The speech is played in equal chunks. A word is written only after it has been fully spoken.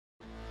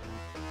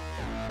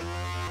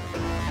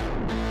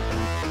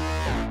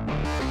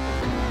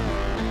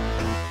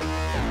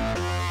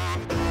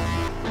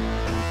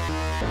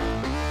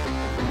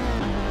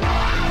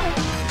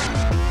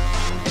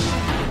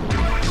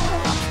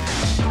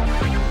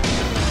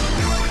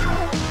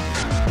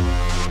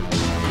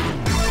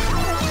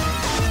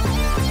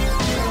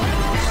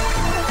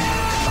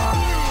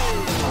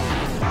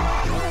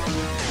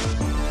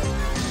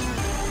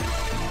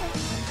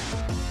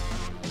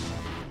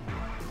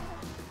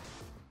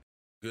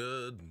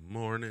Good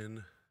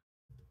morning.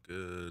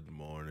 Good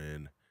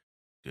morning.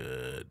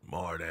 Good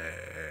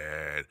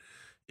morning.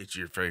 It's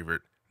your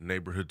favorite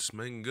neighborhood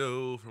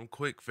smango from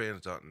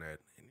QuakeFans.net,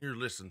 and you're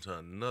listening to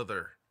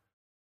another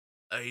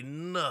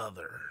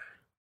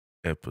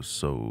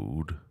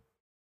episode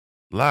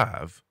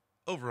live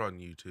over on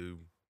YouTube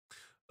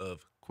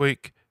of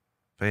Quake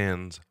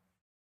Fans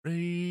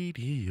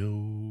Radio.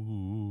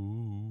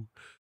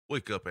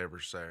 Wake up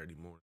every Saturday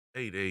morning,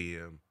 8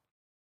 a.m.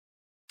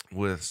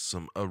 with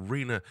some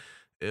arena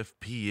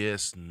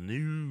FPS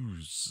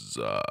news.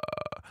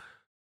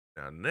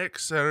 Now,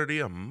 next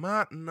Saturday, I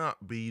might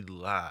not be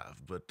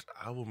live, but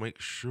I will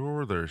make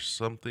sure there's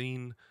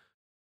something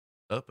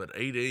up at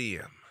 8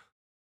 a.m.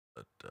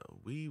 But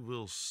we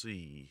will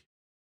see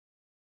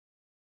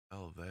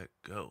how that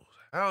goes.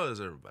 How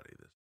is everybody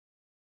this?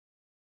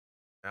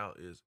 How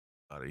is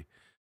everybody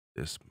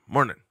this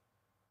morning?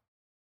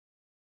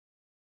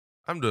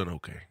 I'm doing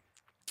okay.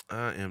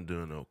 I am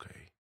doing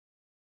okay.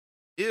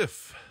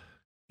 If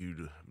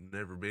you've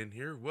never been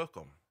here,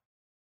 welcome.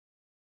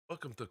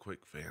 Welcome to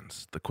Quake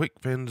Fans, the Quake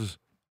Fans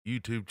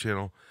YouTube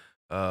channel.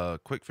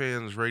 Quake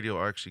Fans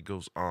Radio actually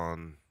goes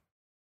on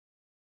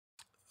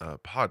a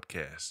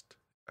podcast.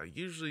 I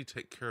usually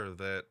take care of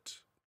that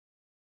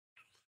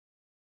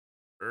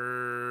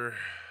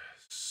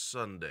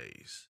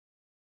Sundays.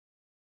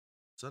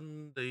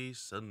 Sunday.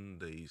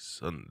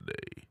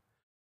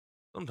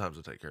 Sometimes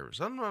I take care of it.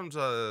 Sometimes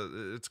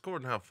it's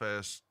according to how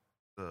fast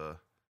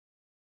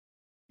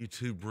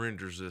YouTube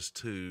renders this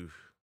too,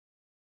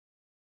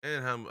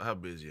 and how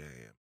busy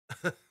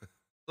I am.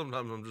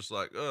 Sometimes I'm just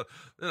like,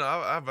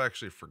 I've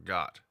actually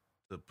forgot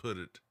to put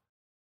it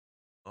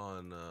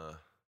on.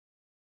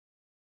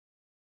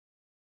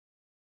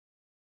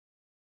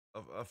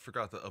 I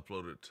forgot to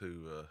upload it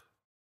to.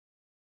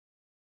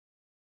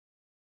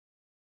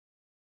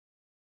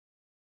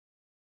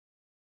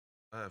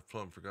 I have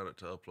plumb forgot it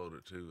to upload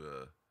it to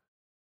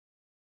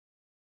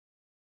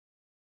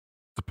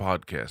the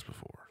podcast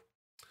before.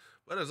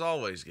 But as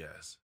always,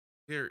 guys,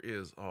 here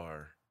is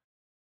our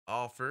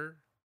offer.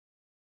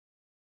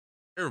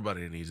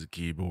 Everybody needs a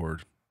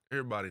keyboard.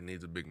 Everybody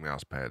needs a big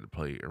mouse pad to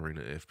play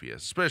Arena FPS,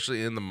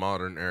 especially in the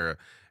modern era.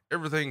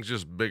 Everything's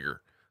just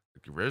bigger.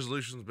 Like your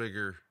resolution's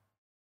bigger.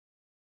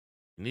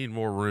 You need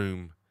more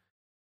room.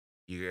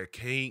 You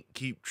can't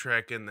keep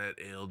tracking that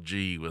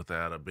LG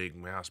without a big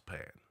mouse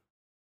pad.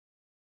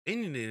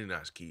 And you need a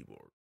nice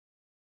keyboard.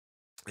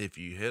 If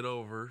you head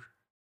over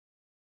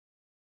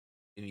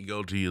and you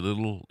go to your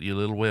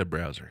little web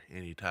browser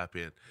and you type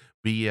in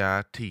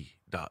bit.ly/QF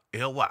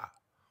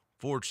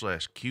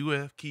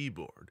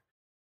keyboard,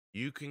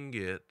 you can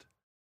get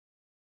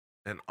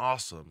an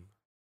awesome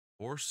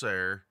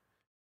Corsair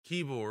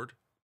keyboard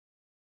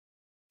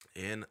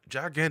and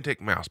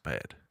gigantic mouse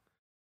pad.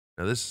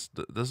 Now this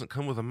doesn't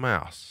come with a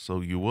mouse,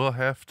 so you will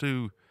have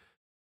to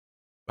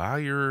buy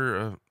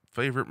your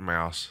favorite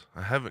mouse.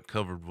 I haven't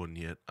covered one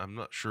yet. I'm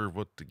not sure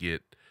what to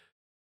get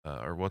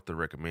or what to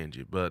recommend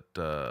you, but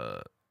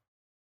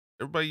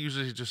everybody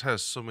usually just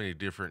has so many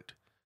different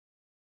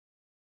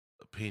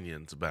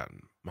opinions about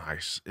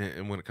mice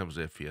and when it comes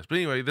to FPS. But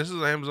anyway, this is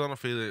an Amazon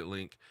affiliate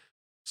link.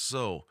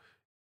 So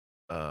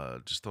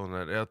just throwing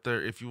that out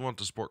there. If you want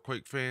to support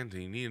Quake fans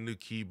and you need a new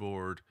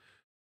keyboard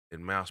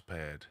and mouse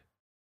pad,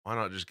 why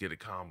not just get a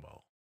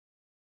combo?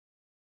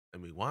 I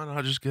mean, why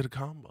not just get a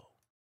combo?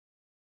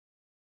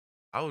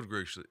 I would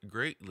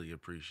greatly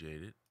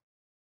appreciate it.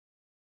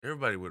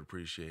 Everybody would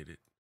appreciate it.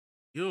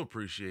 You'll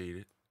appreciate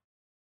it.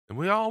 And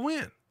we all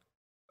win.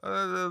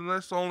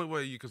 That's the only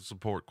way you can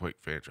support Quake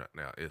fans right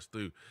now is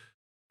through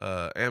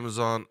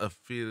Amazon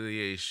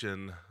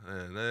affiliation.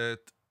 And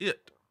that's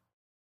it.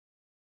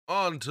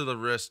 On to the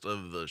rest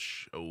of the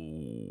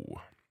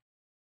show.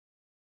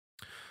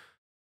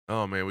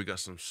 Oh man, we got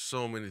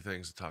so many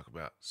things to talk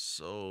about.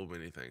 So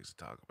many things to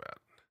talk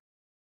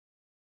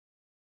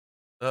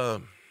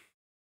about.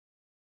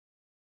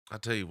 I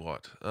tell you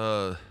what.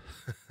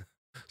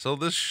 So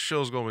this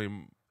show's gonna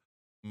be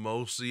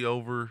mostly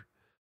over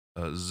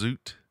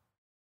Zoot,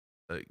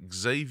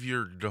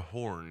 Xavier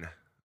DeHorn. I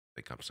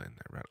think I'm saying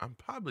that right. I'm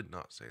probably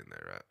not saying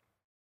that right.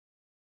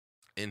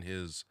 In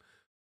his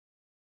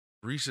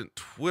recent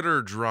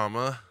Twitter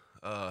drama,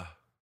 I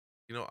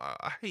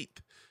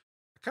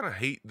kind of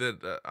hate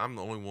that I'm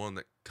the only one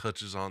that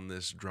touches on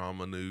this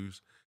drama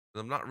news.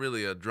 I'm not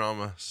really a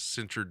drama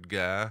centered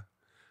guy.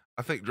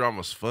 I think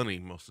drama's funny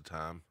most of the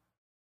time.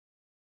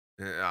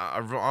 And I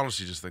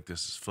honestly just think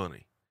this is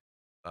funny.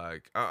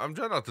 Like I'm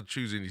trying not to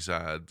choose any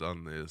sides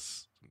on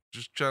this. I'm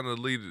just trying to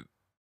lead it.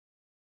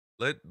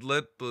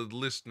 Let the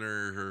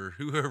listener or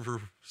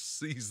whoever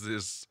sees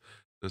this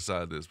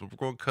decide this. But we're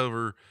going to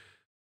cover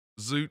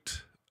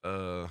Zoot,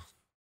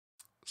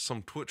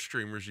 some Twitch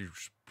streamers you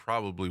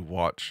probably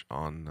watch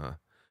on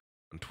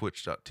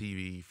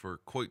Twitch.tv for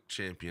Quake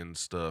Champion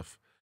stuff.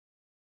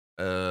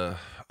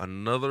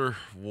 Another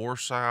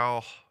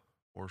Warsaw.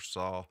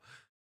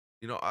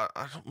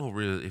 I don't know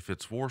really if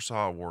it's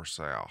Warsaw or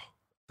Warsaw.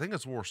 I think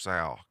it's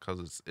Warsaw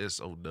because it's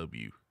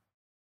SOW.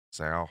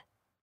 Sal.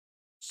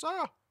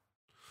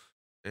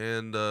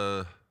 and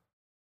a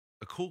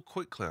cool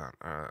Quake clown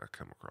I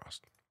come across.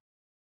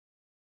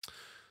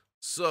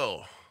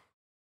 So,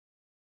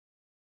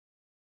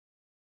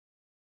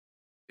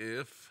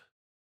 if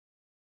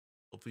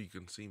hopefully you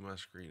can see my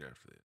screen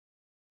after this.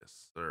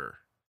 Yes, sir.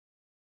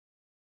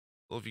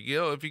 Well,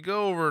 if you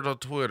go over to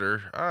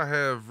Twitter, I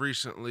have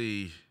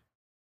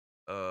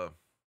uh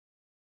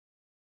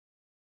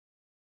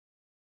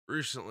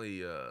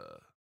recently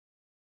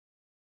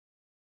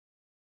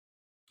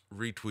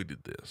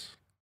retweeted this.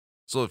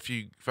 So if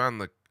you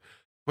find the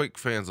Quake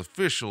fans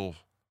official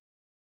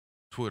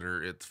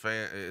Twitter, it's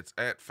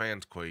at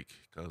fansquake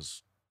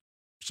because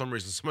for some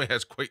reason somebody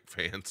has Quake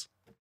fans.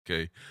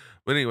 Okay,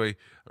 but anyway,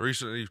 I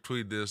recently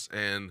tweeted this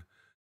and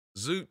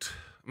Zoot.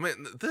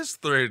 Man, this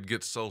thread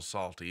gets so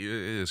salty. It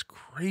is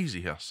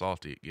crazy how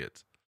salty it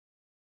gets.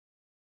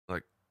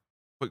 Like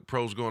Quake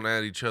pros going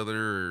at each other.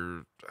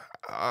 Or,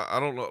 I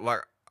don't know.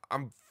 Like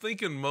I'm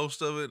thinking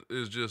most of it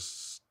is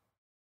just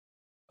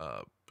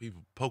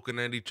people poking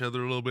at each other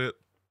a little bit,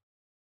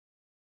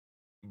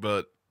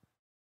 but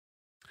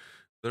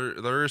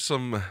there is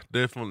some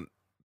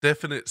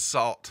definite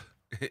salt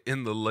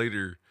in the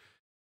later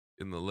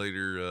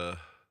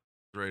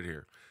thread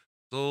here.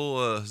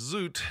 So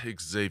Zoot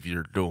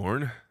Xavier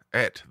Dorn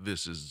at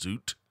This Is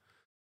Zoot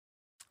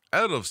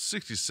out of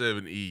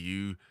 67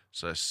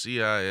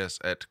 EU/CIS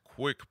at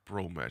Quake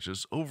Pro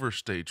matches over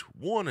stage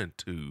 1 and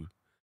 2,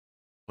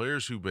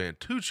 players who ban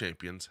 2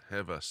 champions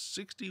have a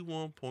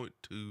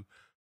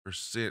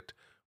 61.2%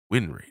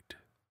 win rate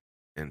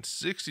and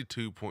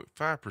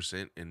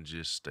 62.5% in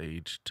just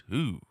stage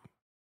 2.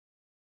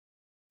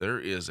 There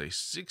is a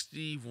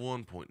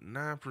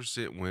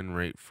 61.9% win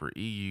rate for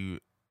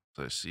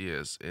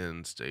EU/CS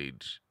in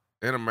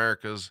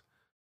Americas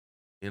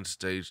in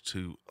stage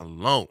 2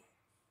 alone.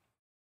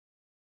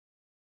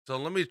 So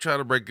let me try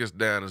to break this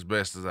down as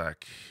best as I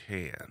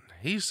can.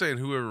 He's saying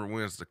whoever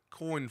wins the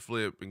coin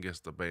flip and gets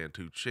the band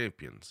 2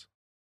 champions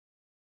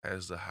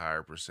has the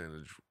higher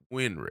percentage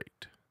win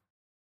rate,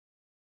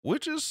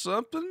 which is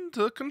something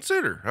to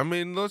consider. I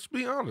mean, let's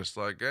be honest,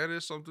 like that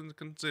is something to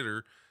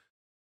consider.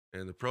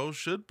 And the pros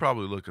should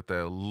probably look at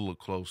that a little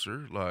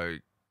closer.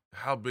 Like,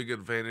 how big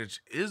advantage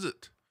is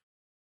it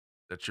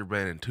that you're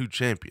banning 2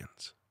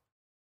 champions?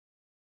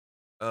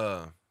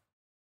 Uh,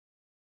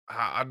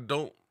 I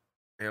don't,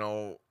 you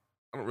know,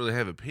 I don't really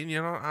have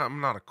opinion on. I'm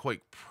not a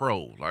Quake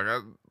pro. Like, I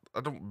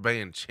don't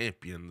ban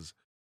champions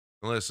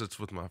unless it's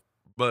with my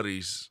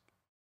buddies.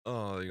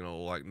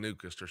 Like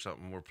Nukest or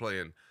something. We're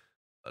playing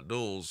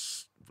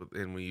duels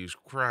and we use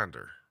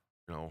Grinder,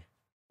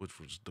 which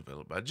was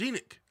developed by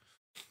Genic.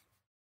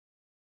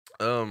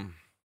 Um,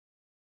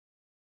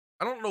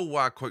 I don't know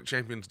why Quake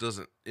Champions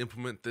doesn't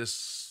implement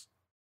this.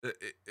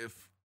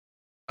 If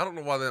I don't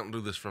know why they don't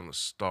do this from the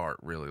start,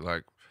 really.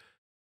 Like,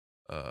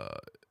 uh,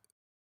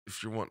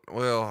 if you want,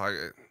 well,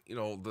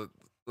 the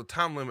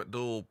time limit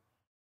duel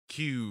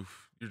queue,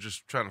 you're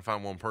just trying to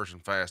find one person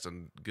fast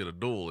and get a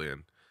duel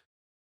in.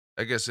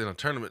 I guess in a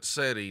tournament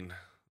setting,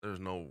 there's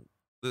no.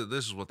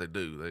 This is what they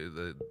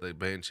do. They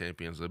ban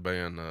champions. They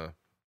ban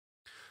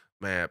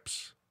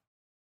maps.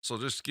 So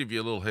just to give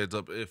you a little heads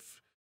up,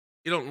 if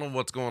you don't know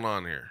what's going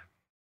on here,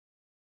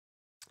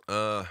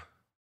 uh,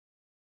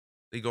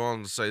 they go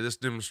on to say this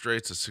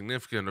demonstrates a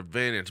significant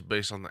advantage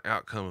based on the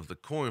outcome of the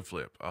coin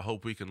flip. I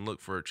hope we can look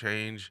for a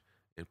change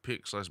in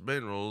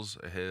pick/ban rules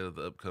ahead of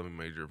the upcoming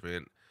major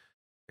event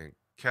in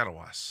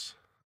Katowice. I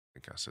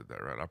think I said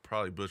that right. I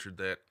probably butchered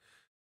that,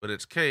 but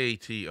it's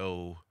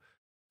Katowice.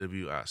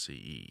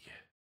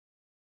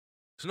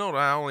 To note,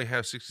 I only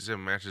have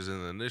 67 matches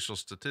in the initial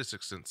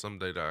statistics since some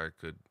data I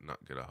could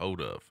not get a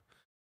hold of.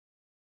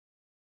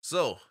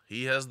 So,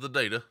 he has the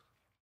data.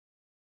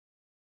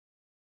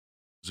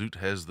 Zoot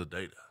has the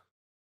data.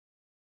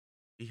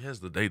 He has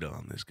the data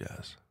on this,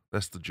 guys.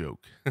 That's the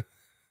joke.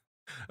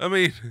 I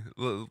mean,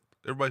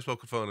 everybody's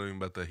poking fun at him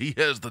about that. He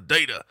has the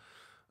data.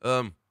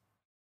 But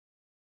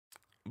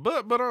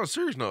on a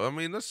serious note, I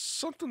mean, that's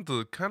something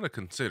to kind of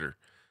consider.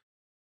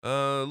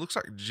 Looks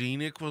like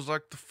Genic was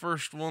like the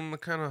first one to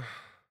kind of,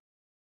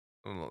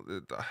 I don't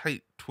know. I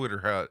hate Twitter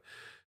how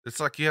it's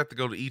like you have to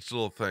go to each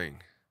little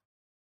thing.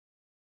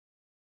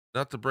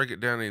 Not to break it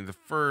down any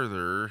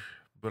further,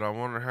 but I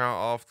wonder how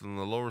often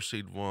the lower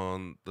seed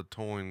won the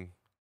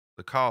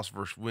cost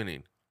versus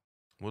winning.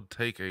 Would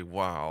take a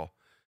while.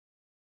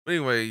 But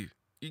anyway,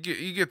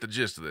 you get the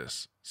gist of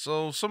this.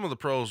 So some of the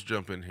pros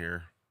jump in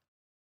here.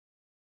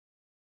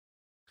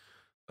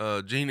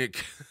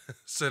 Genic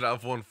said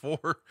I've won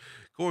 4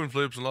 coin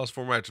flips and lost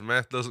 4 matches.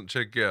 Math doesn't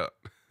check out.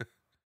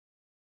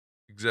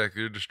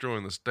 Exactly, you're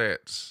destroying the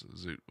stats,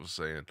 Zoot was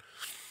saying.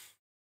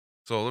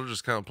 So they're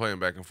just kind of playing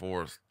back and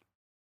forth.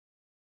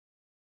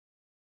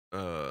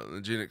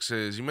 Genic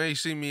says, you may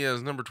see me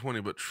as number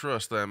 20, but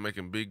trust that I'm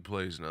making big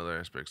plays in other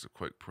aspects of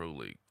Quake Pro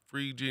League.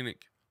 Free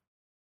Genic,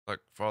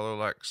 like father,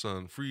 like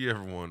son, free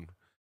everyone,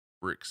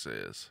 Brick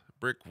says.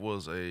 Brick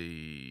was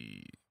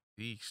he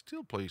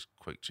still plays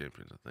Quake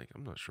Champions, I think.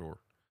 I'm not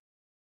sure.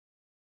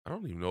 I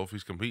don't even know if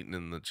he's competing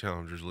in the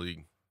Challengers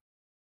League.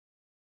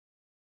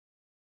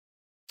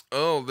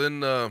 Oh,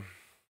 then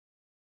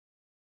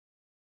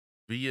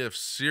VF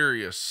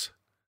Serious.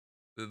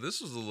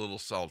 This was a little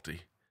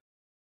salty.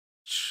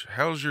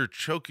 How's your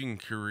choking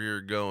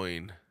career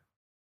going?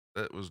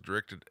 That was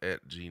directed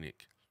at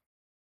Genic.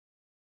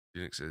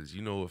 Genic says,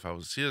 you know, if I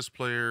was a CS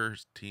player,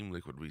 Team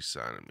Liquid would be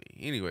signing me.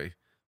 Anyway,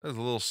 that's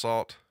a little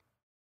salt.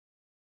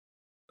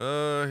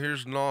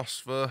 Here's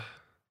Nosfa.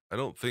 I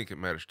don't think it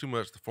matters too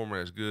much. The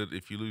format is good.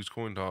 If you lose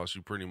coin toss,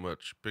 you pretty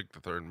much pick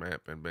the third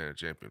map and ban a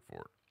champion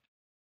for it.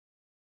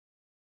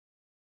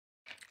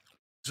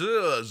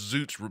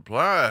 Zoot's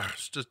reply.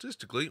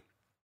 Statistically,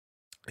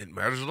 it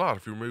matters a lot.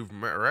 If you remove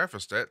Rafa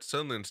stats,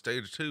 suddenly in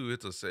stage 2,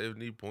 it's a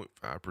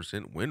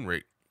 70.5% win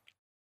rate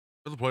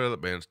for the player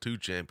that bans 2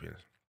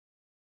 champions.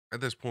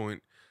 At this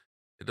point,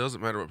 it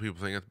doesn't matter what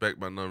people think. It's backed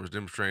by numbers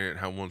demonstrating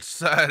how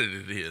one-sided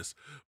it is.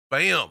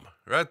 Bam!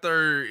 Right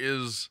there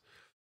is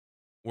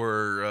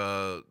where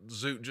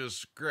Zoot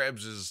just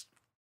grabs his,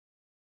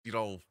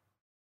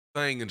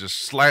 thing and just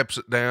slaps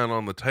it down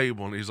on the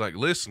table. And he's like,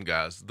 listen,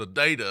 guys, the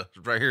data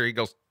right here. He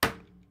goes,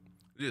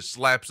 he just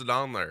slaps it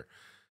on there.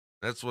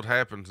 That's what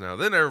happens now.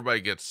 Then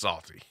everybody gets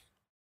salty.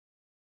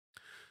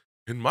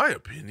 In my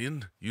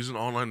opinion, using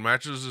online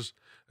matches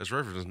as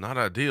reference is not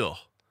ideal.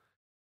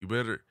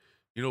 You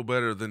know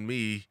better than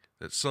me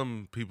that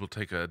some people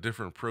take a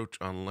different approach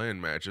on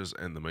LAN matches,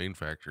 and the main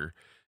factor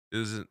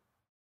isn't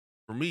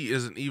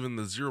even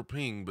the zero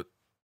ping, but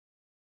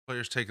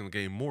players taking the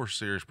game more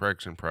serious,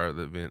 practicing prior to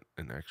the event,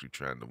 and actually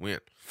trying to win.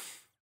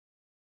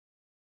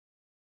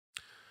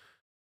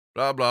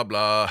 Blah, blah,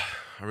 blah.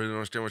 I really don't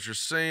understand what you're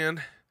saying.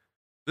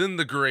 Then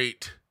the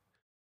great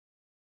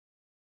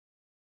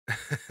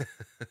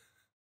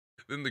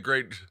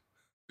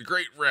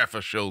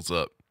Rafa shows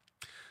up.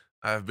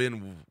 I've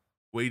been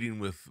waiting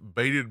with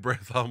bated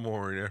breath all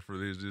morning after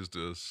there's just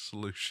a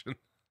solution.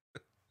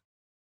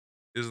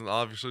 Isn't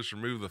obviously to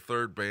remove the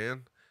third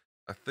ban.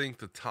 I think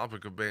the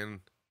topic of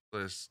pick/ban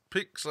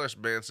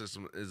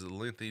system is a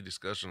lengthy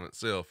discussion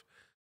itself.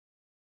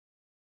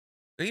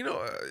 And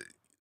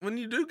when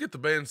you do get to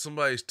ban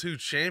somebody's 2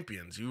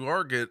 champions, you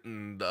are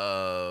getting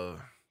to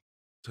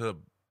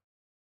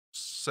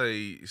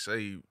say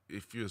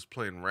if you was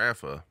playing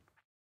Rafa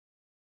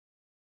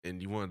and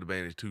you wanted to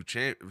ban his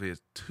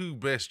 2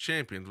 best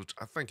champions, which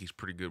I think he's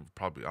pretty good with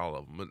probably all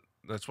of them, but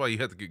that's why you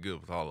have to get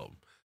good with all of them.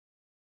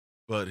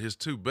 But his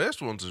 2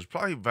 best ones is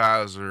probably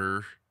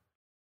Visor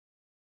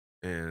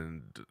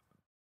and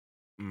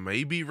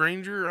maybe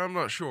Ranger. I'm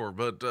not sure,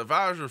 but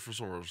Visor for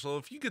sure. So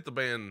if you get the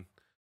ban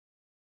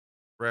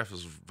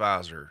Rafa's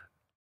Visor,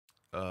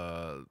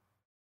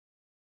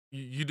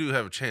 you do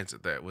have a chance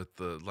at that with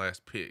the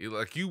last pick.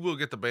 Like, you will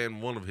get to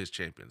ban one of his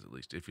champions at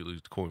least if you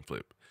lose the coin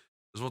flip,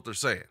 is what they're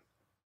saying.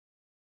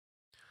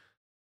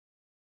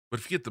 But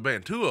if you get to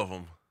ban 2 of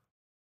them,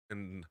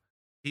 and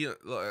he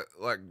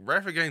like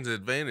Rafa gains an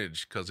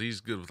advantage because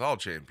he's good with all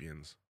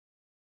champions.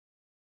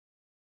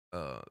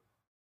 Trying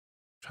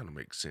to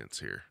make sense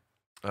here.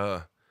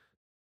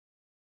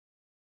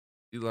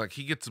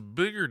 He gets a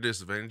bigger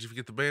disadvantage if you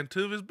get to ban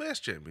 2 of his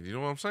best champions. You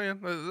know what I'm saying?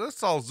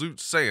 That's all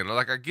Zoot's saying.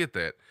 Like, I get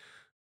that.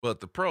 But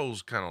the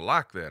pros kind of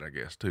like that, I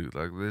guess, too.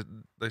 Like,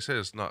 they say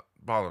it's not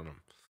bothering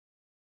them.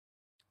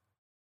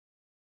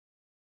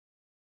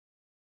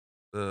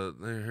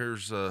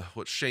 Here's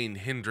what Shane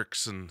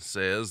Hendrickson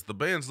says. The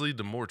bans lead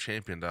to more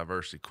champion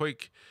diversity.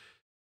 Quake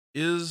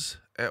is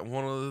at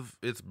one of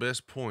its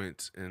best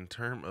points in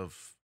terms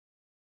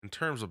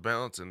of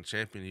balance and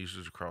champion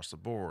usage across the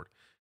board.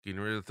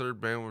 Getting rid of the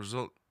third ban will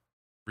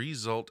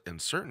result in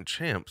certain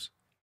champs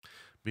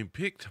being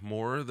picked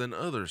more than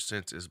others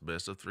since it's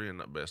best of 3 and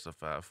not best of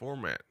 5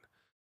 format.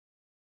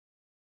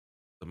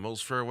 The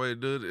most fair way to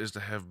do it is to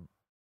have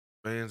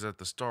bans at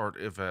the start,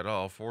 if at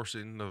all,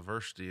 forcing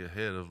diversity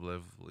ahead of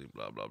leveling,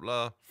 blah, blah,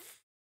 blah.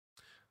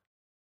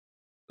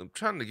 I'm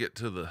trying to get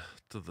to the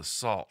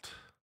salt.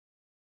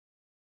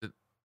 Did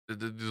they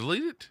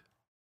delete it?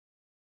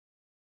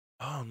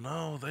 Oh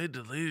no, they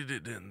deleted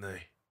it, didn't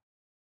they?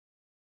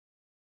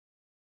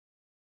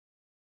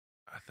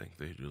 I think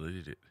they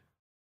deleted it.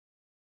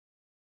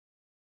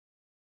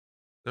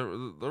 There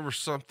was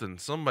something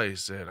somebody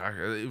said.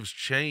 It was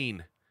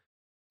Chain.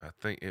 I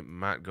think it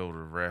might go to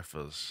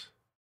Rafa's.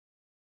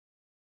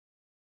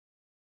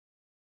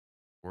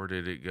 Where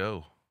did it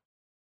go?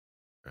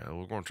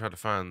 We're gonna try to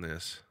find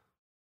this.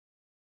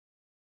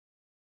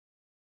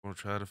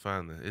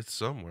 It's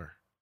somewhere.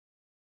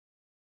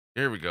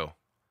 Here we go.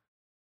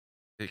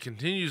 It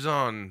continues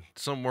on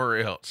somewhere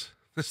else.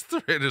 This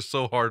thread is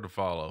so hard to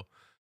follow.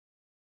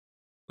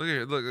 Look at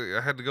it. Look,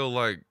 I had to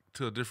go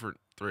to a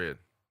different thread.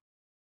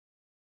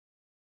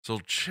 So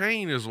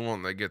Chain is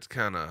one that gets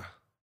kind of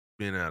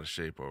bent out of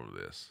shape over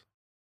this.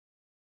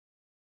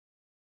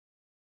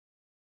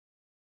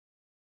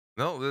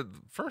 No,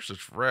 first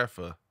it's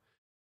Rafa.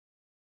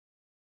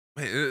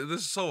 Man,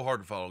 this is so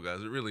hard to follow,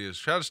 guys. It really is.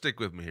 Try to stick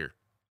with me here.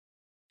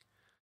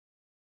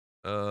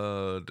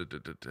 So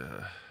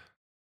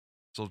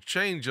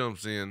Chain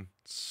jumps in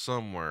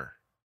somewhere.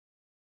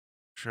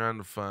 Trying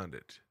to find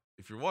it.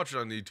 If you're watching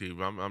on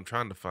YouTube, I'm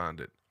trying to find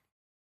it.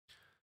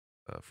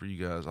 for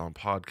you guys on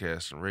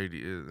podcasts and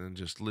radio and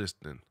just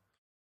listening.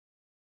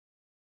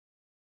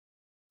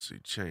 Let's see,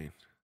 Chain.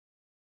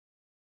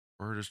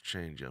 Where does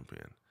Chain jump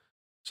in?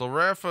 So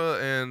Rafa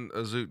and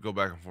Zoot go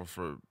back and forth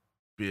for a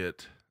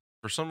bit.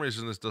 For some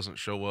reason, this doesn't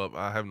show up.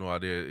 I have no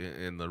idea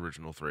in the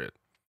original thread.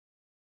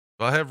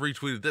 So I have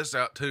retweeted this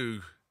out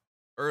too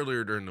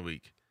earlier during the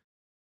week.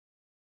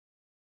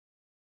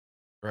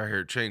 Right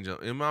here, change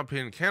up. In my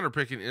opinion,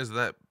 counterpicking is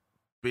that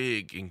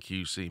big in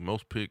QC.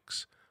 Most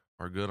picks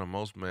are good on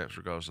most maps,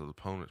 regardless of the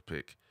opponent's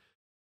pick.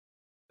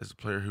 As a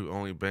player who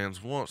only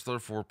bans once,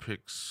 therefore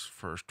picks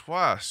first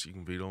twice. You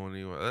can veto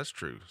anyway. That's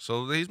true.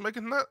 So he's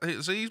making that.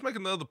 He's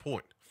making the other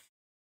point.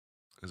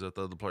 Is that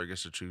the other player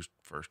gets to choose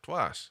first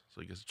twice.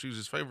 So he gets to choose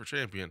his favorite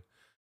champion.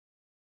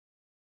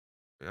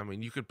 I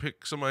mean, you could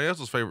pick somebody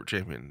else's favorite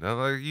champion. Now,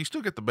 like, you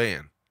still get the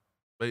ban.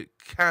 But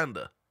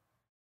kinda.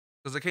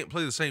 Because they can't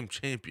play the same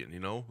champion, you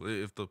know?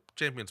 If the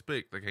champion's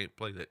picked, they can't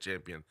play that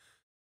champion,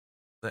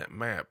 that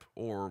map,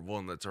 or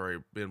one that's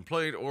already been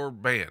played or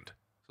banned.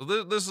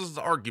 So this is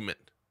the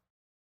argument.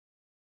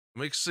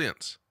 Makes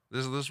sense.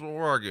 This is what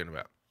we're arguing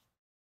about.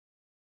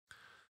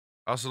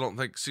 I also don't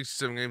think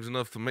 67 games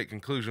enough to make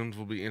conclusions.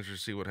 Will be interesting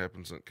to see what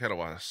happens in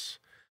Katowice.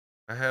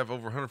 I have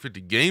over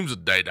 150 games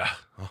of data.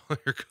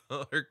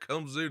 Oh, here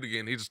comes Zoot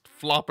again. He's just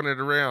flopping it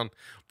around.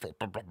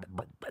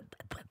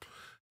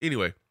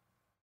 Anyway,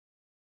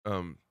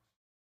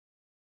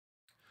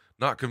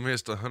 not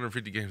convinced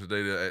 150 games of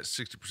data at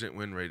 60%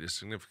 win rate is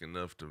significant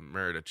enough to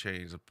merit a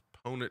change.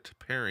 Opponent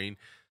pairing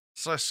 /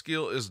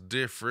 skill is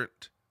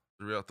different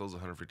throughout those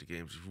 150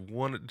 games. If you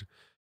wanted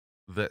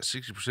that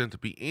 60% to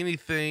be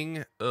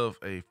anything of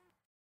a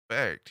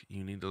fact,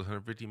 you need those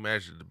 150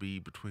 matches to be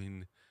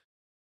between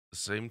the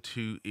same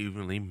two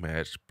evenly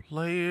matched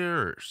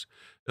players.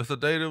 If the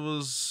data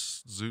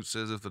was, Zoot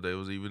says, if the data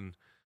was even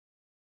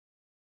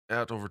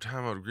out over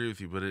time, I would agree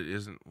with you, but it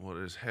isn't what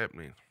is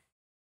happening.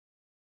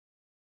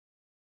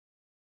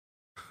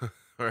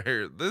 Right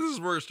here, this is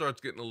where it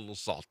starts getting a little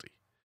salty.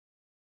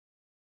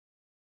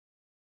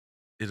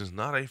 It is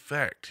not a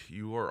fact.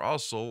 You are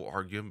also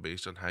arguing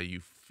based on how you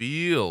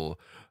feel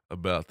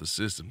about the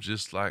system,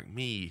 just like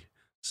me.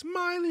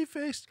 Smiley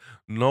face.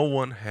 No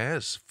one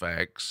has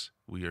facts.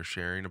 We are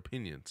sharing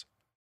opinions.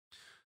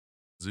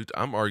 Zoot,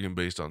 I'm arguing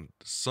based on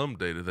some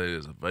data that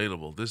is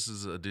available. This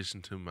is in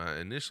addition to my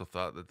initial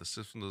thought that the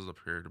system doesn't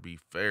appear to be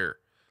fair.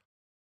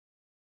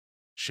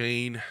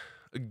 Shane,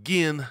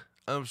 again,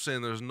 I'm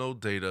saying there's no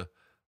data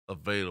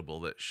available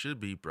that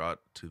should be brought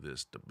to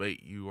this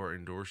debate. You are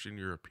endorsing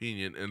your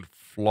opinion and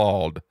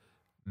flawed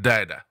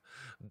data.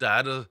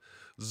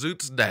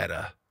 Zoot's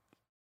data.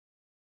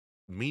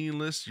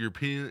 Meaningless, your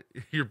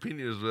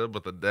opinion is well,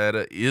 but the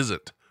data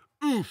isn't.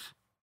 Oof.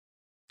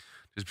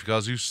 Just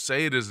because you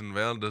say it is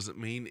invalid doesn't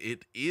mean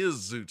it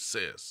is, Zoot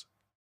says.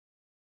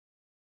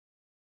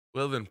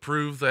 Well, then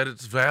prove that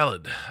it's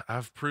valid.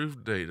 I've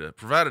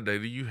provided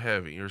data you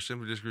haven't. You're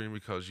simply disagreeing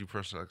because you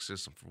personally like the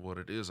system for what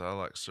it is. I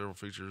like several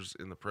features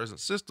in the present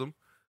system.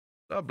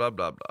 Blah, blah,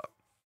 blah, blah.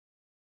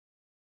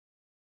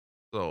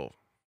 So,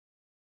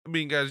 I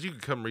mean, guys, you can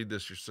come read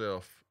this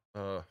yourself.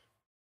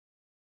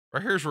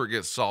 Right here's where it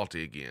gets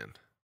salty again.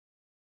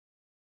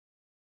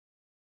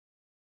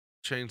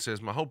 Chain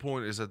says, my whole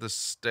point is that the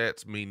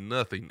stats mean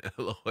nothing.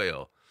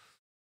 LOL.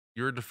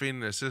 You're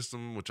defending a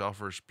system which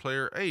offers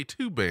player A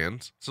 2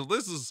 bans. So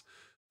this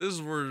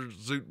is where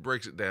Zoot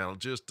breaks it down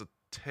just a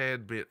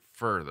tad bit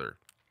further.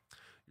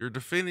 You're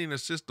defending a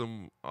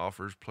system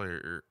offers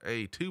player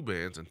A 2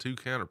 bans and 2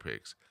 counter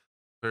picks.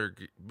 Player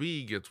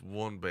B gets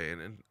 1 ban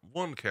and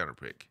 1 counter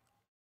pick.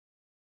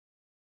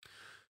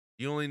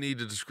 You only need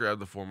to describe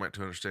the format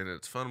to understand that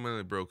it's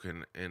fundamentally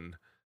broken, and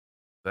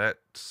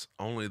that's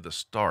only the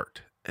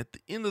start. At the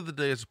end of the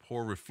day, it's a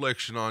poor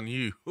reflection on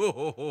you.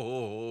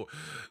 Oh,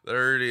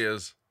 there it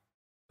is.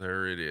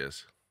 There it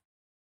is.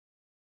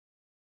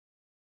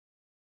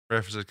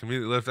 Reference says,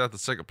 completely left out. The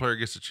second player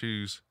gets to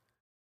choose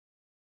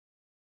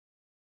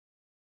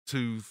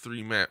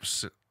 2-3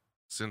 maps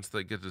since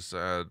they get to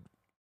decide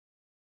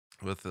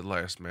with the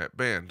last map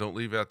banned. Don't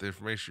leave out the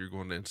information. You're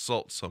going to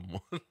insult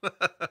someone.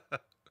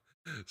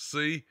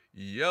 See?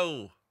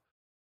 Yo.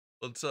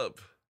 What's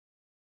up?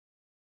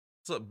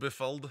 What's up,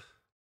 Biffold?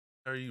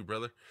 How are you,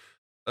 brother?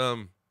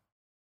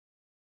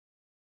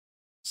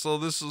 So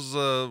this is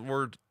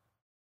where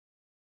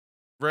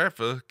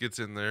Rafa gets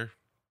in there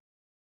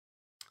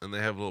and they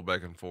have a little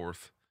back and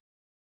forth.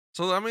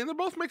 So I mean, they're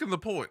both making the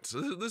points.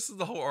 This is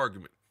the whole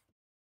argument.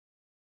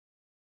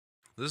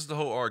 This is the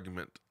whole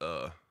argument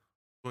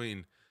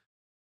between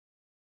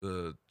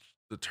the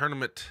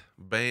tournament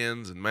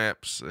bans and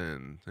maps,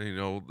 and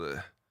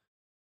the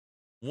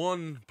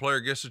one player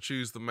gets to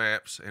choose the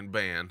maps and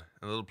ban,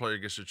 and the other player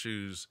gets to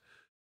choose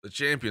the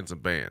champions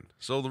and ban.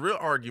 So the real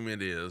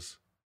argument is,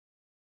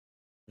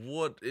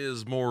 what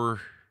gets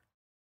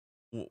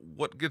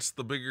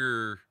the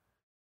bigger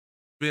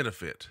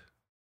benefit?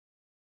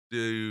 Do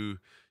you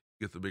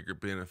get the bigger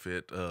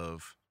benefit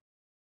of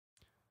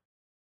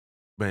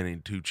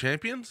banning 2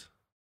 champions,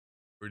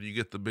 or do you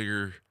get the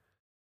bigger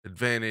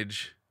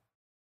advantage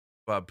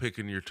by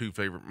picking your two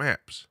favorite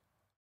maps.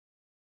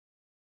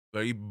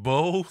 They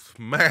both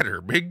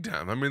matter big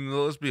time. I mean,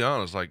 let's be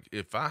honest. Like,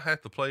 if I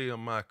have to play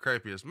on my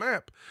crappiest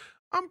map,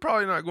 I'm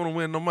probably not going to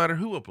win no matter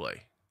who I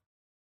play.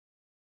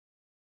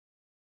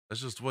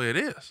 That's just the way it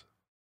is.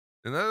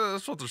 And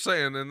that's what they're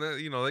saying. And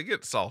they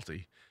get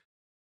salty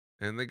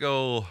and they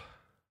go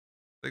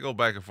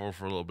back and forth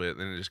for a little bit,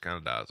 then it just kind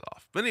of dies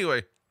off. But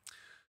anyway,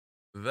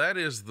 that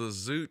is the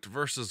Zoot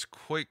versus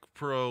Quake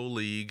Pro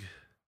League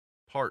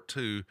part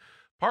 2.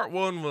 Part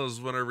 1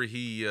 was whenever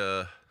he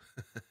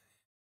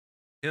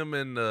him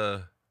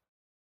and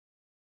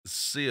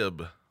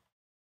Sib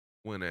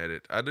went at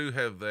it. I do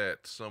have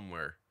that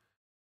somewhere.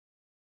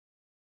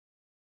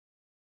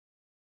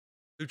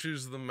 Who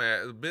chooses the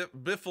map?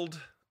 Biffled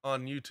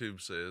on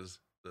YouTube says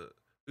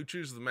who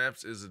chooses the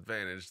maps is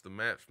advantage. The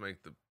maps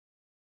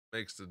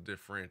makes the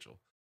differential.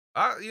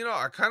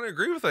 I kind of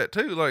agree with that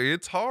too. Like,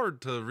 it's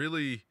hard to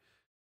really.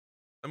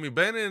 I mean,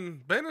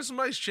 banning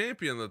somebody's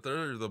champion that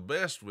they're the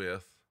best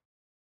with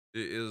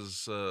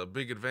is a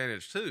big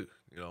advantage too.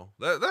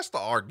 That's the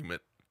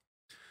argument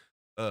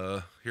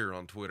here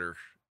on Twitter.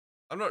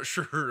 I'm not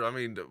sure. I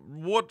mean,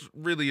 what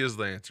really is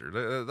the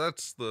answer?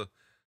 That's the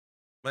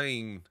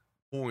main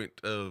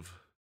point of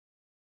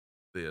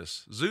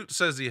this. Zoot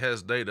says he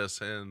has data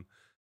saying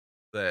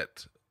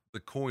that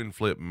the coin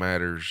flip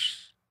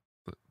matters.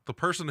 The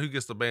person who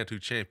gets the Bantu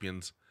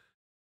champions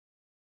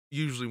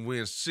usually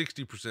wins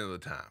 60% of the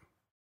time.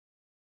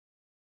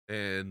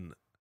 And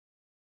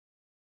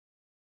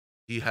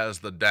he has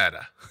the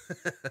data.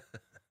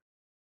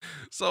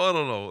 So I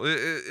don't know.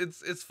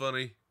 It's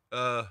funny.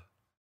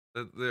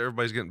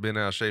 Everybody's getting bent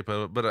out of shape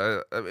of it,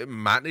 but it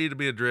might need to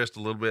be addressed a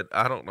little bit.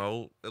 I don't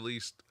know. At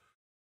least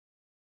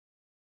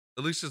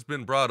it's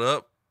been brought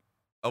up.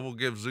 I will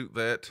give Zoot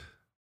that.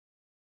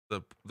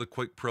 The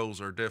Quake pros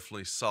are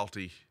definitely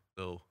salty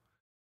though.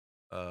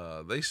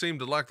 They seem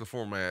to like the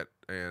format,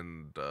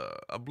 and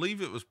I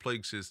believe it was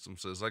Plague System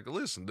says, like,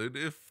 listen, dude,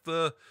 if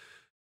the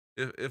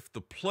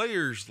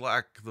players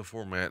like the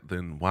format,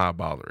 then why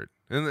bother it?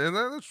 And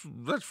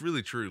that's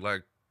really true.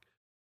 Like,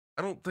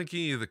 I don't think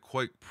any of the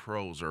Quake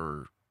pros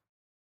are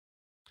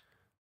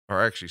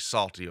actually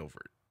salty over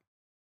it.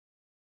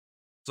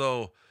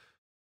 So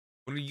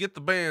when you get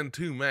the ban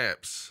 2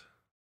 maps,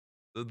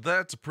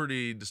 that's a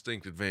pretty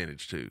distinct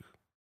advantage too.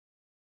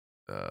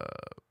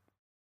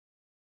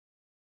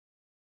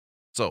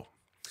 So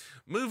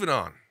moving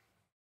on.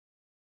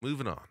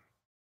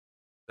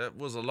 That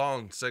was a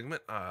long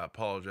segment. I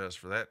apologize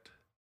for that.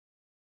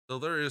 So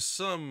there is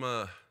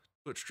some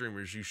Twitch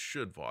streamers you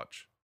should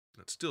watch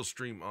that still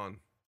stream on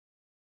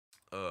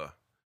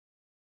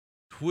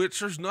Twitch.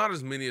 There's not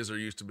as many as there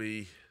used to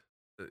be,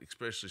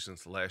 especially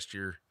since last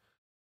year.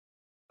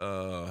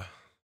 The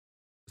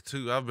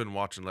two I've been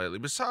watching lately,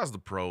 besides the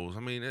pros.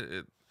 I mean,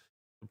 the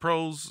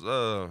pros,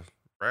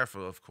 Rafa,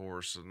 of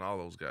course, and all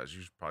those guys.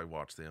 You should probably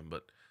watch them.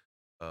 But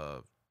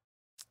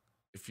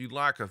if you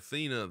like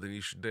Athena, then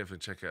you should definitely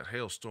check out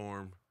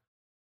Hailstorm.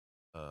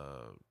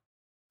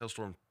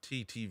 Hailstorm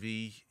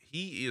TTV.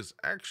 He is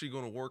actually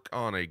going to work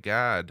on a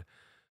guide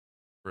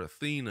for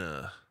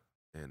Athena,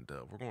 and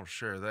we're going to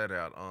share that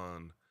out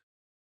on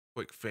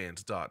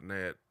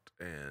QuakeFans.net.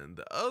 And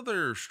the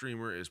other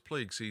streamer is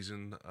Plague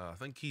Season. I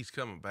think he's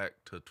coming back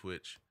to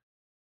Twitch,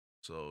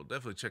 so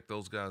definitely check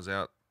those guys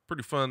out.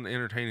 Pretty fun,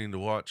 entertaining to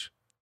watch.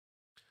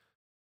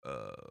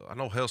 I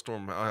know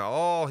Hailstorm,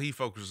 all he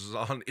focuses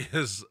on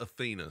is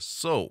Athena.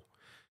 So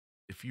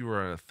if you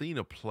are an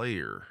Athena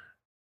player,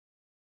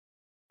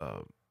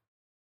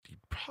 you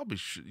probably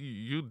should.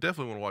 You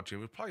definitely want to watch him.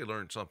 You'll probably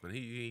learn something.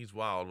 He's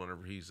wild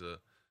whenever he's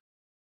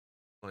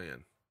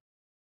playing.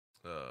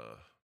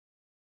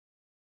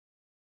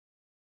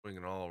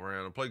 Swinging all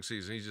around. In Plague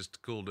Season, he's just a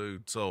cool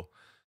dude. So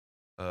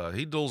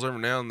he duels every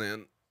now and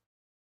then.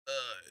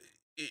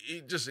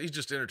 He's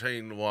just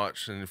entertaining to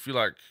watch. And if you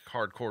like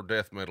hardcore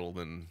death metal,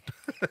 then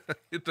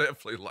you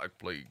definitely like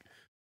Plague.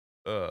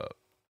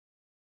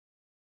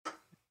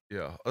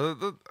 Yeah.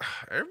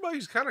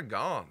 Everybody's kind of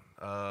gone.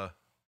 The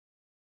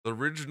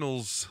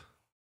originals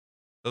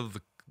of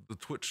the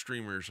Twitch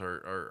streamers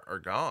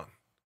are gone.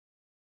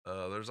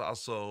 There's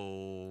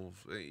also,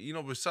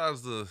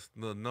 besides the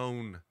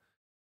known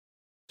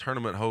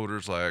tournament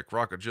holders like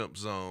Rocket Jump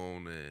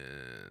Zone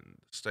and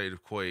State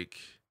of Quake,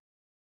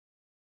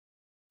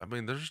 I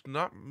mean, there's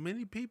not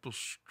many people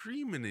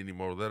streaming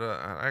anymore that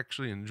I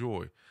actually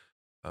enjoy.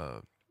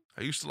 I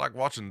used to like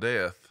watching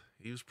Death.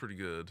 He was pretty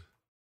good.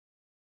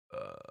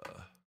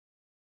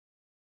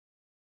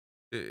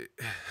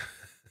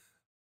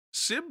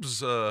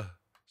 Sib's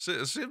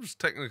Sib's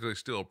technically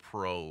still a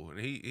pro, and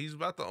he's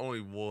about the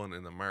only one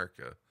in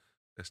America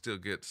that still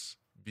gets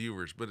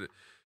viewers. But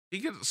he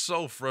gets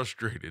so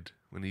frustrated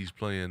when he's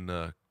playing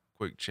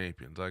Quake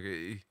Champions. Like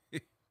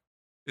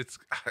it's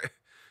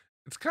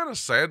it's kind of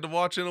sad to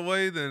watch in a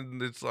way. Then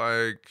it's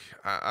like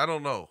I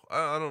don't know.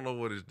 I don't know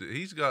what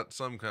he's got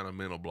some kind of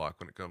mental block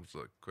when it comes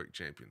to Quake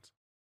Champions.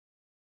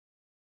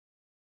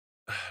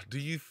 Do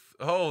you?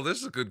 Oh, this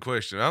is a good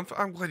question.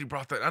 I'm glad you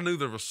brought that. I knew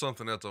there was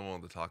something else I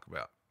wanted to talk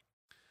about.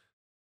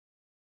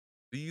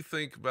 do you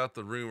think about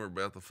the rumor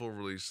about the full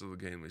release of the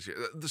game this year?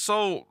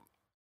 So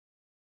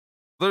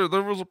there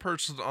was a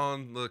person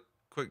on the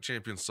Quake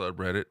Champion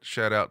subreddit.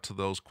 Shout out to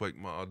those Quake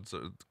mods,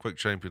 Quake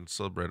Champion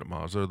subreddit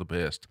mods. They're the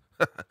best.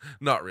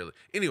 Not really.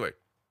 Anyway,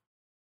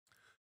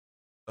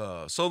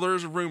 so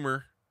there's a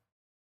rumor.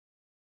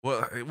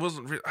 Well, it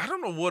wasn't. I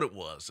don't know what it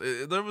was.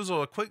 There was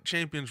a Quake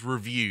Champions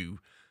review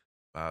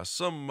by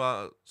some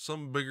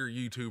bigger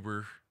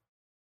YouTuber.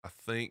 I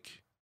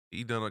think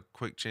he done a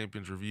Quake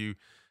Champions review.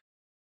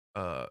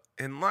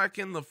 And like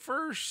in the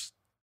first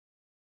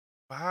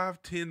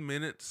 5-10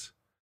 minutes,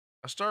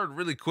 I started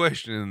really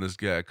questioning this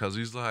guy because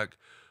he's like,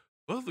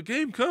 "Well, the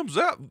game comes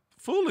out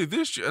fully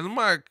this year," and I'm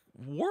like,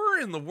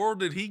 "Where in the world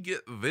did he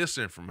get this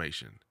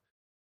information?"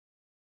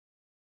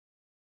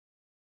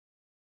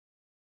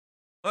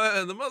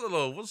 And the mother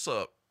load, what's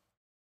up?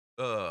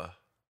 Uh,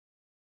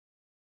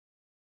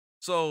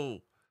 so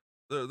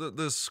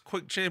this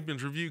Quake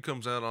Champions review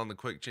comes out on the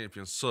Quake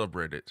Champions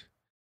subreddit.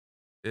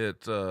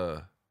 It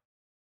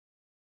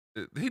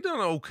he done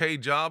an okay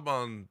job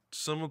on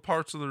some of the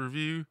parts of the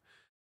review.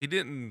 He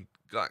didn't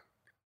like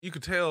you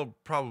could tell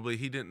probably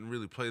he didn't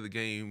really play the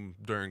game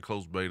during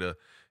closed beta.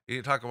 He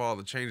didn't talk about all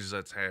the changes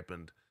that's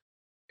happened.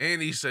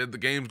 And he said the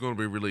game's going to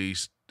be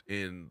released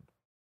in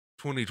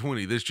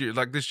 2020 this year.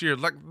 Like this year,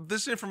 like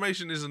this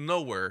information is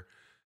nowhere.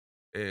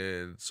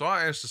 And so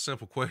I asked a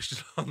simple question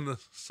on the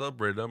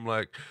subreddit. I'm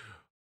like,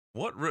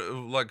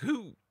 like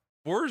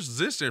where's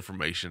this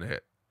information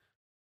at?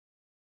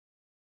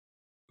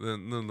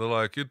 Then they're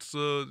like, it's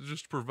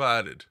just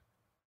provided.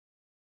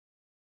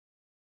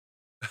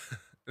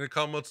 In the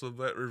comments of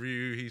that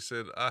review, he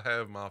said, I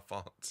have my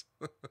fonts.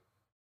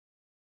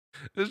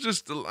 It's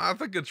just, I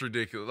think it's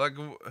ridiculous. Like,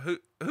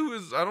 who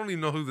is, I don't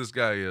even know who this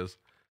guy is.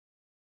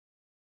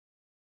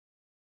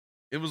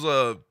 It was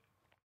a,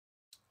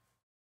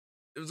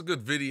 it was a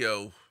good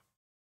video,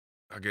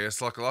 I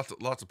guess. Like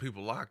lots of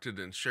people liked it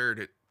and shared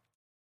it.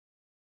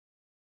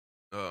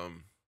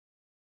 Um,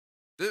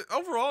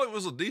 Overall, it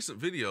was a decent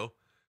video.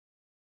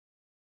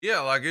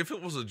 Yeah, like if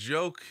it was a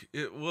joke,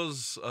 it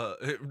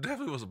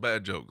definitely was a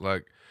bad joke.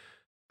 Like,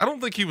 I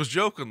don't think he was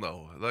joking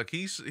though. Like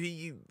he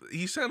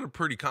sounded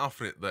pretty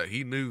confident that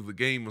he knew the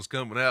game was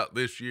coming out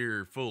this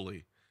year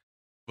fully.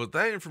 But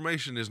that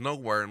information is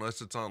nowhere unless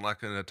it's on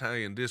like an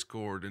Italian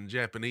Discord in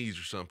Japanese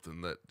or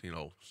something that,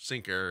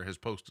 Sync Air has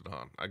posted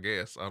on. I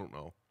guess. I don't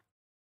know.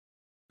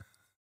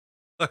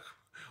 Like,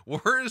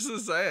 where is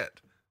this at?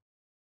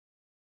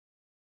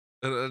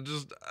 And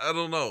I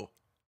don't know.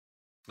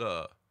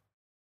 Uh,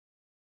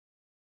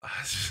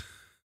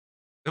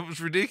 it was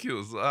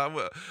ridiculous.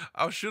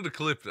 I should have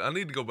clipped it. I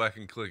need to go back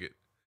and click it.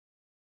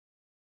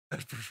 I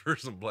prefer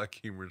some black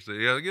humor. So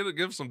yeah,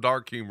 give some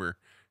dark humor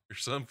or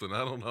something.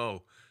 I don't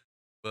know.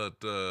 But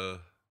I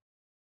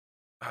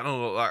don't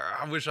know. I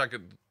find wish I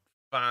could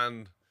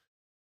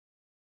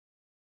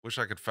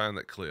find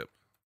that clip.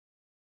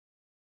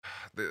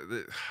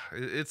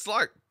 It's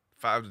like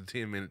 5 to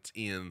 10 minutes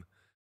in.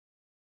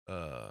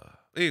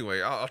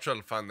 Anyway, I'll try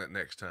to find that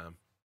next time.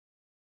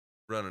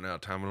 Running out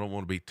of time. I don't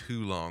want to be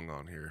too long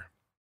on here.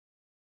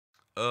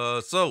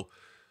 So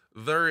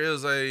there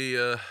is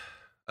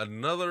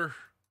another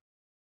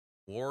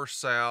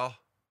Warsaw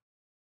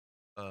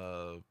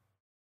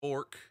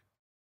fork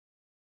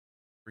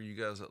for you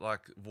guys that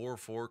like War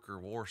Fork or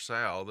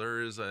Warsaw.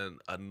 There is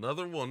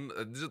another one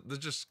that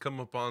just come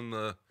up on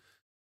the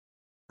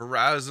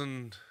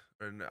horizon,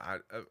 and I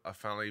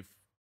finally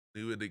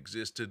knew it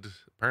existed.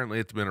 Apparently,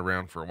 it's been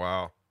around for a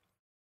while.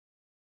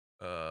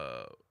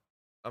 Uh,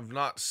 I've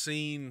not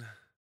seen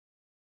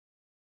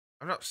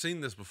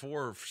this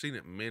before. I've seen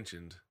it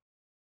mentioned.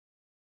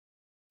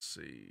 Let's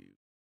see.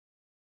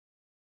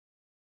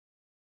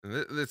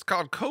 And it's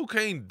called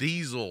Cocaine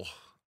Diesel.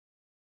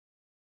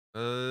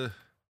 All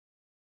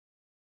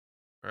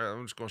right,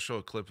 I'm just gonna show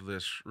a clip of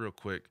this real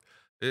quick.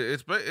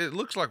 It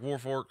looks like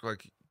Warfork.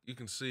 Like you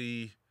can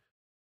see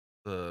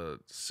the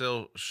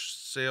cell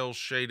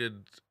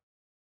shaded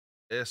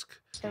esque.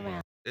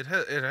 It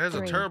has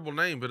a terrible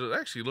name, but it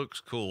actually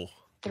looks cool.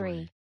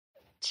 3,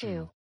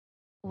 2,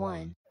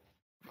 1.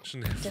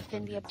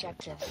 Defend the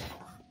objectives.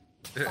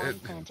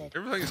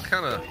 Everything is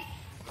kind of.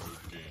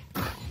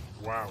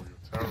 Wow,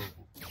 you're terrible.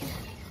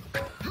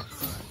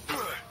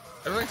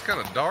 Everything's kind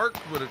of dark,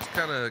 but it's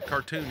kind of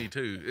cartoony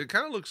too. It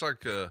kind of looks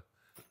like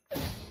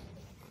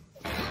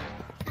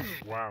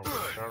Wow, you're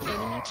terrible.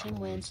 Enemy team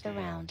wins the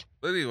round.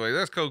 But anyway,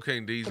 that's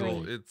Cocaine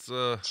Diesel. 3, It's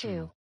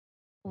 2,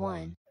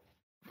 1.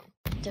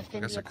 I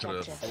Defend guess the I could have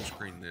objectives. full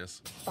screen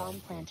this. Bomb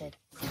planted.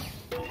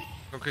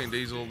 Cocaine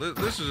Diesel.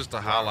 This is just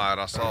a highlight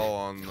I saw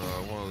on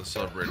one of the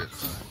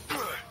subreddits.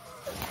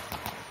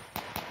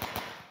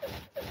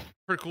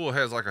 Pretty cool. It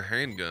has like a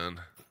handgun,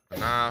 a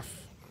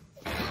knife.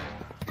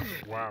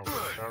 Wow, you're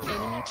terrible.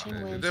 Enemy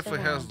team wins It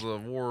definitely the has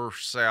round. the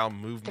Warsaw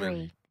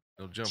movement.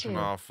 3, Jumping 2,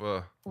 off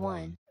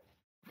 1.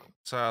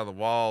 side of the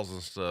walls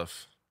and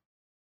stuff.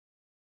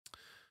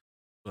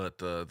 But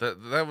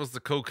that was the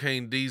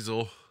Cocaine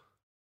Diesel.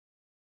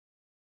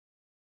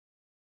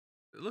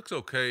 It looks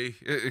okay.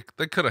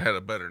 They could have had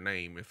a better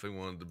name if they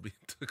wanted to be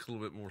took a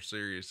little bit more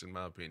serious, in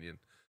my opinion.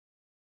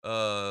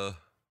 Uh,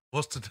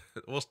 what's the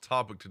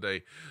topic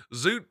today?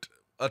 Zoot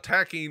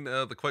attacking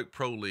the Quake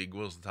Pro League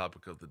was the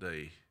topic of the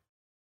day.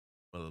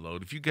 Mother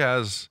load. If you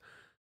guys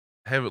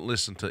haven't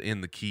listened to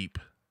In the Keep,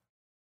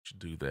 you should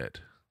do that.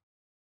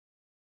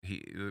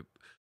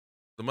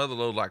 The mother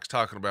load likes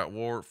talking about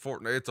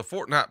Fortnite. It's a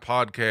Fortnite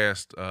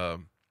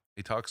podcast.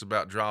 He talks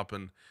about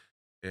dropping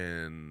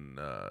and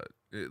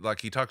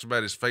like he talks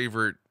about his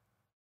favorite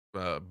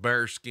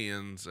bear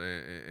skins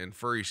and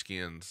furry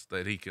skins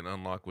that he can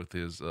unlock with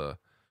his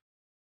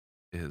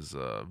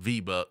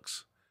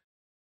V-Bucks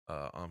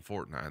on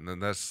Fortnite. And then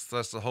that's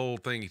the whole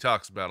thing he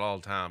talks about all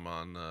the time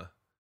on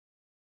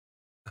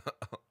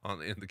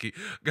on In the Key.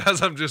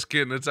 Guys, I'm just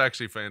kidding. It's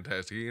actually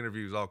fantastic. He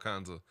interviews all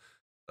kinds of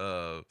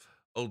uh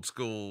old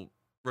school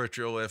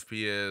retro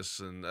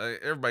FPS and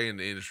everybody in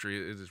the industry.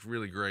 It's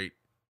really great.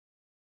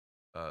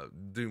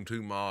 Doom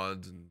 2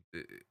 mods and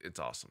it's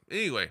awesome.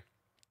 Anyway,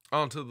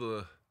 on to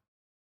the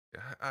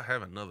I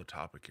have another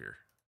topic here.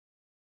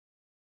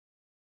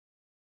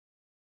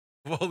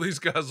 Well, these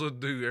guys would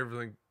do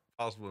everything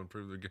possible to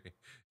improve their game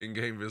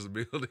in-game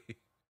visibility.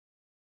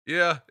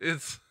 Yeah,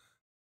 it's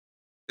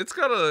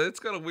got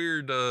a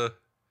weird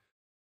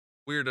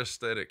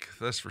aesthetic,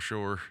 that's for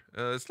sure.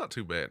 It's not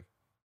too bad.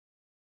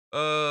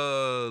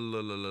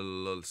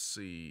 Let's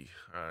see.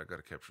 I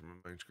gotta capture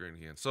my main screen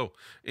again. So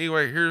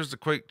anyway, here's the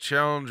Quake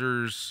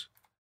Challengers.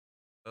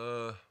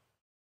 Uh,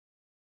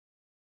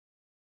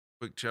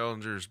 Quake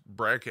Challengers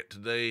bracket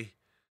today.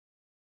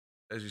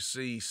 As you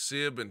see,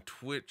 Sib and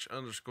Twitch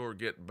 _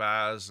 get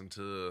buys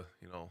into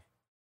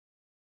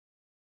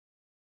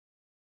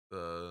the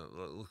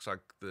looks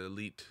like the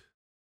Elite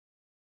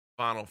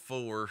Final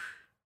Four.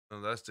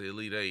 No, that's the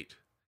Elite Eight.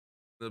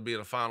 There'll be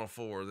a Final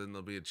Four, then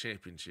there'll be a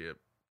championship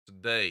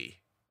today.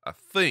 I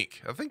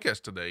think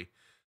that's today.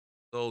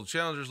 So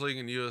Challengers League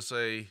in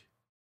USA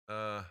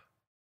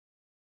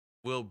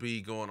will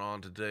be going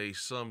on today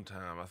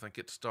sometime. I think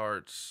it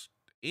starts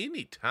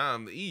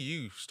anytime. The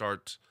EU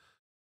starts.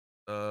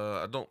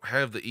 I don't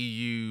have the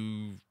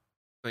EU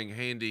thing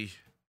handy,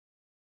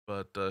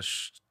 but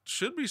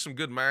should be some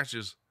good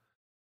matches.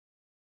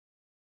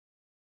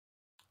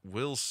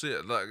 Will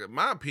Sib, like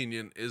my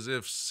opinion is,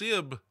 if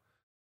Sib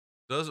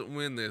doesn't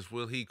win this,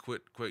 will he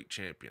quit Quake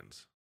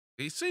Champions?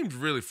 He seems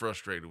really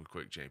frustrated with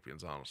Quake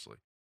Champions, honestly.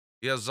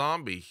 Yeah,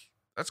 Zombie.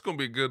 That's going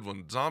to be a good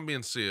one. Zombie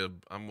and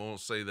Sib. I'm going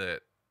to say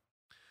that.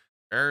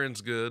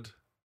 Aaron's good.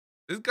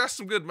 It's got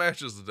some good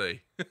matches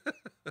today.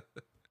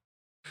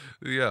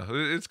 Yeah,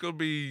 it's going to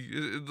be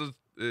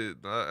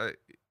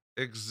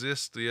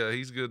Exist. Yeah,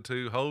 he's good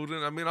too.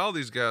 Holden. I mean, all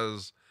these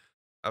guys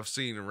I've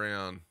seen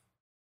around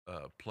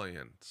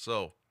playing.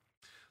 So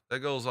that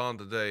goes on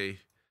today.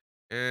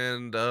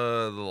 And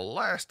the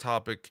last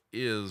topic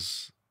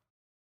is,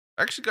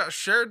 I actually got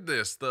shared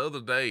this the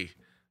other day,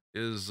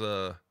 is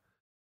a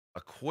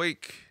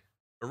Quake,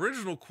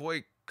 original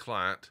Quake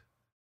client.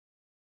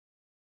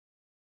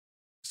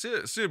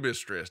 Sid is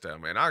stressed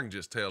out, man. I can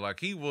just tell.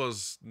 Like, he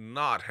was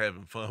not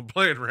having fun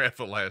playing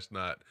Rafa last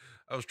night.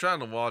 I was trying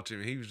to watch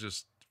him. He was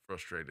just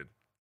frustrated.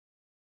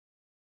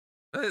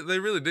 They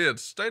really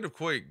did. State of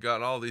Quake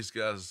got all these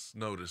guys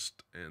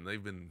noticed, and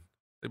they've been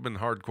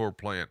hardcore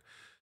playing.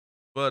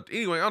 But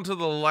anyway, on to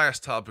the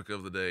last topic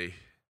of the day,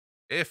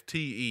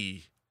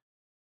 FTE.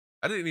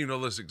 I didn't even know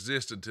this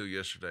existed until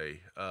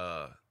yesterday.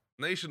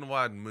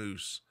 Nationwide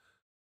Moose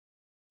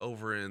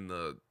over in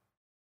the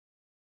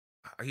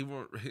he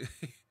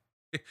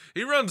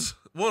he runs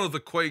one of the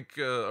Quake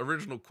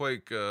original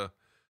Quake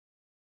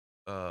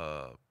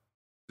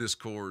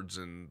discords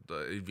and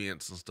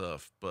events and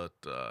stuff. But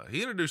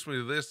he introduced me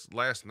to this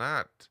last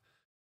night,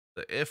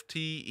 the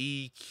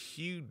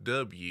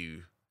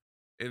FTEQW.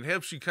 It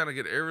helps you kind of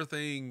get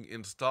everything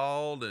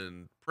installed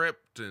and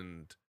prepped,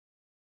 and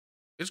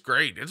it's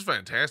great. It's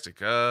fantastic.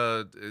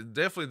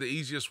 Definitely the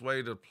easiest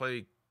way to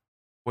play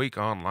Quake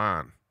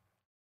Online,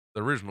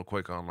 the original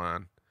Quake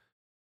Online.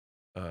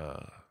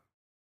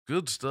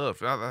 Good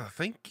stuff. I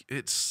think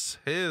it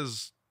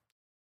says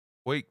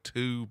Quake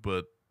 2,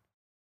 but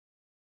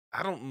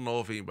I don't know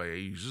if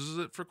anybody uses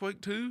it for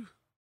Quake 2.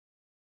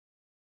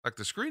 Like,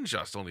 the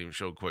screenshots don't even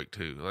show Quake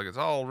 2. Like, it's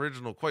all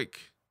original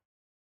Quake.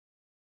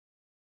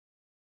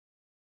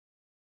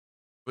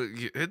 But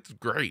it's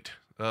great.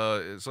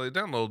 So it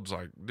downloads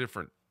like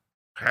different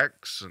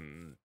packs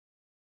and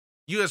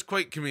US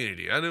Quake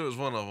Community. I knew it was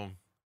one of them.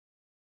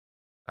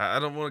 I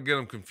don't want to get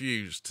them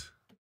confused.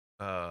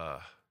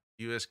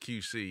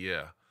 USQC,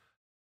 yeah.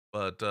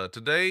 But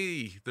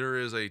today there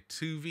is a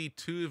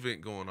 2v2 event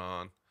going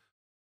on.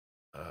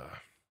 I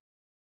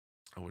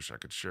wish I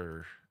could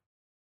share.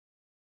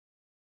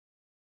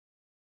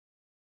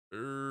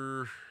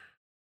 Let's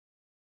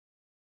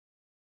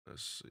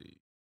see.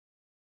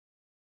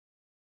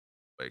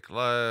 Quake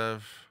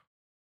Live.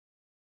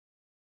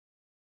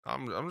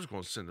 I'm just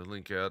going to send a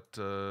link out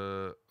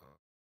on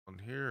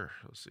here.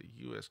 Let's see,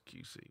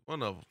 USQC.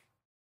 One of them.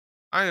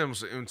 I am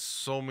in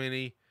so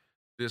many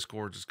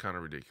Discords. It's kind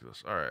of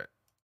ridiculous. All right.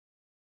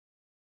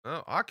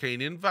 Oh, I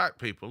can't invite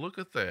people. Look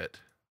at that.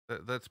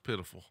 That's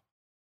pitiful.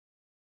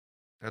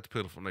 That's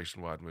pitiful,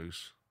 Nationwide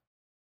Moose.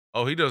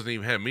 Oh, he doesn't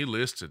even have me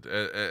listed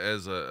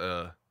as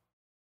a.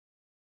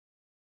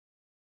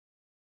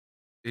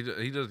 He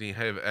doesn't even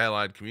have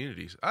allied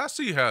communities. I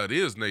see how it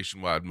is,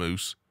 Nationwide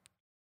Moose.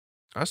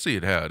 I see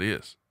it how it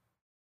is.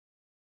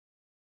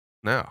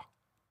 Now,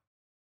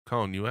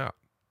 calling you out.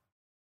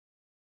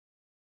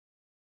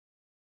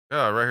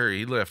 Yeah, right here,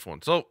 he left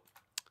one. So,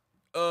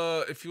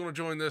 if you want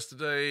to join this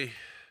today,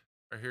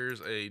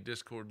 here's a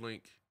Discord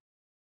link.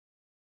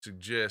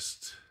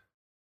 Suggest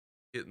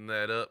hitting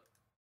that up.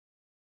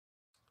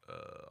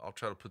 I'll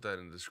try to put that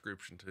in the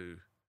description too.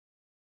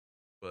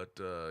 But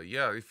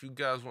yeah, if you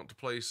guys want to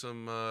play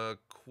some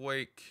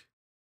Quake,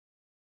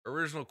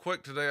 original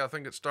Quake today, I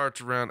think it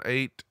starts around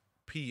 8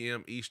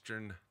 p.m.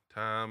 Eastern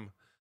time.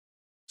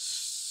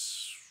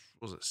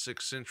 Was it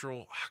 6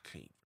 Central? I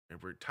can't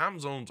remember. Time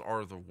zones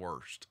are the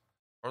worst.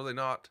 Are they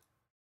not?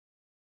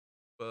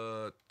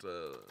 But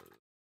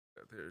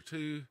there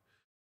too.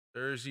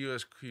 There's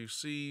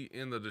USQC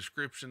in the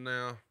description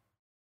now.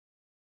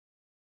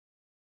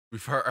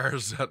 Before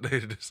ours is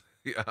outdated.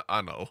 Yeah,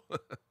 I know.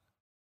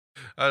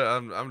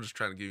 I'm just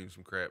trying to give you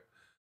some crap.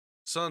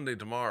 Sunday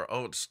tomorrow.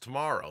 Oh, it's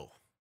tomorrow.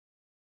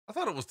 I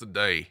thought it was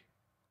today.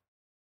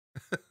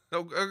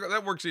 Oh,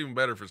 that works even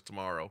better if it's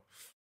tomorrow.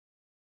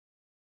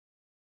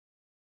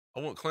 I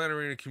want Clan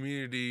Arena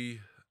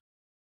Community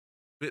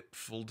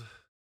Bitfold.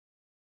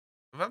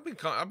 I've been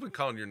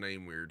calling your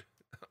name weird.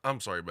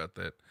 I'm sorry about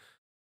that.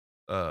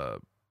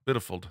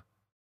 Bitfold.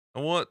 I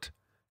want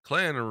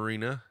Clan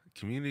Arena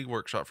Community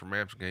Workshop for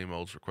maps and game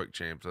modes for Quake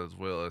Champs as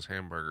well as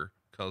hamburger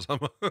because I'm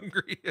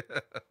hungry.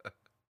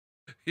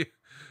 Yeah,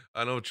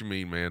 I know what you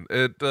mean, man.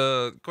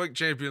 Quake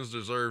Champions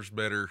deserves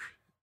better,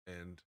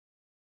 and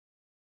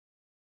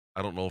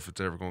I don't know if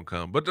it's ever going to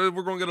come, but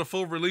we're going to get a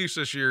full release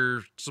this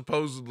year,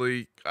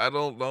 supposedly. I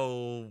don't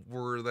know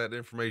where that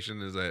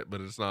information is at, but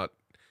it's not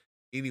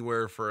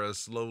anywhere for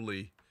us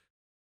lowly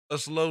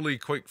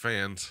Quake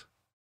fans.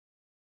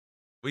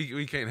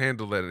 We can't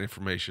handle that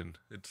information.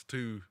 It's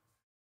too.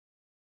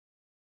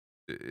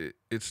 It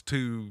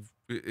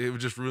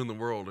would just ruin the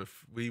world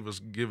if we was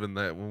given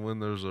that when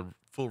there's a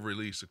full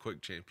release of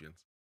Quake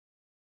Champions.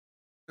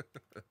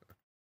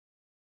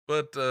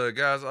 But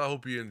guys, I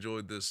hope you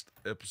enjoyed this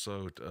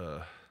episode.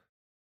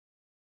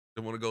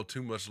 Don't want to go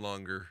too much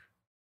longer.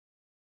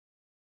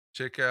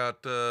 Check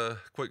out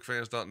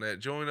quakefans.net.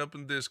 Join up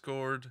in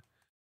Discord.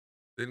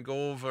 Then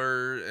go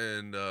over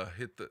and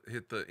hit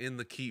the in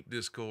the keep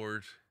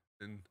Discord,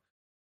 and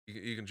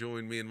you can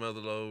join me and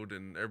Motherload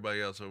and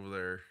everybody else over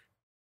there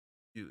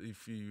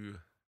if you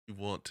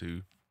want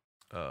to.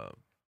 But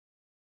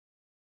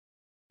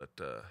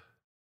we'll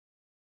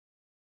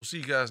see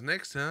you guys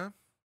next time.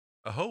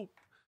 I hope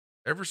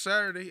every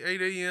Saturday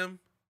 8 a.m.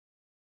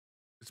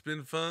 It's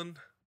been fun.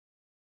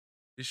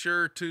 Be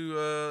sure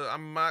to I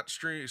might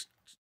stream.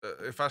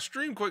 If I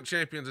stream Quake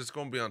Champions, it's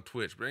going to be on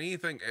Twitch, but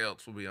anything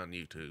else will be on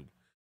YouTube.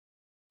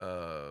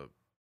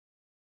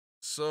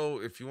 So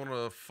if you want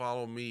to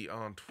follow me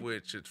on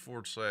Twitch, it's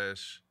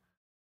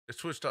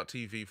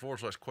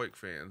twitch.tv/Quake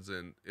fans.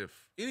 And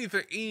if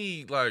anything,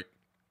 any like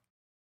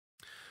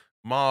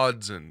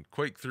mods and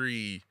Quake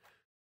 3,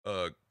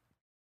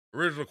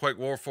 original Quake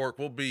Warfork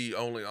will be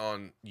only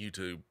on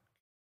YouTube.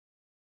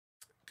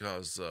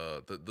 Because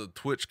the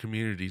Twitch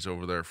communities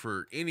over there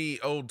for any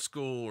old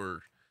school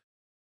or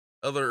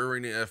other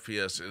arena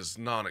FPS is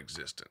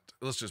non-existent.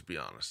 Let's just be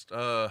honest.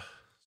 So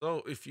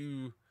if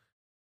you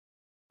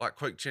like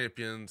Quake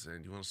Champions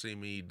and you want to see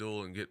me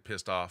duel and get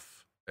pissed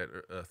off at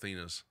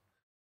Athena's,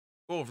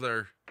 go over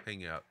there,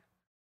 hang out.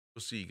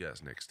 We'll see you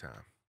guys next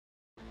time.